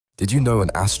Did you know an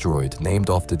asteroid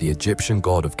named after the Egyptian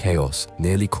god of chaos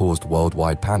nearly caused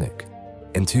worldwide panic?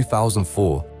 In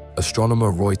 2004,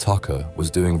 astronomer Roy Tucker was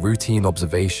doing routine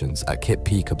observations at Kitt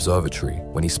Peak Observatory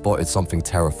when he spotted something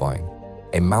terrifying.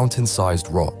 A mountain-sized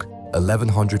rock,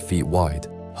 1,100 feet wide,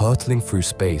 hurtling through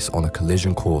space on a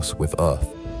collision course with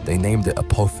Earth. They named it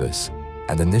Apophis,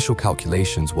 and initial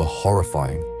calculations were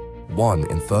horrifying. 1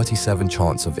 in 37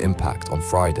 chance of impact on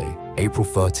Friday, April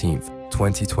 13,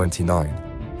 2029.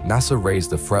 NASA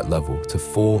raised the threat level to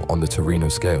 4 on the Torino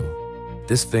scale.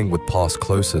 This thing would pass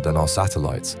closer than our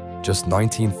satellites, just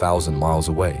 19,000 miles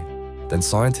away. Then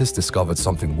scientists discovered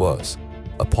something worse.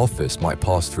 Apophis might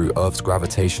pass through Earth's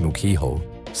gravitational keyhole,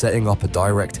 setting up a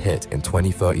direct hit in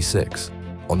 2036.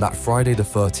 On that Friday the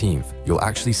 13th, you'll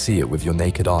actually see it with your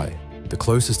naked eye, the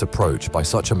closest approach by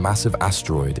such a massive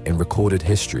asteroid in recorded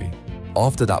history.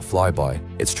 After that flyby,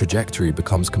 its trajectory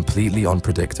becomes completely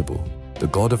unpredictable. The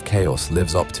god of chaos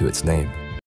lives up to its name.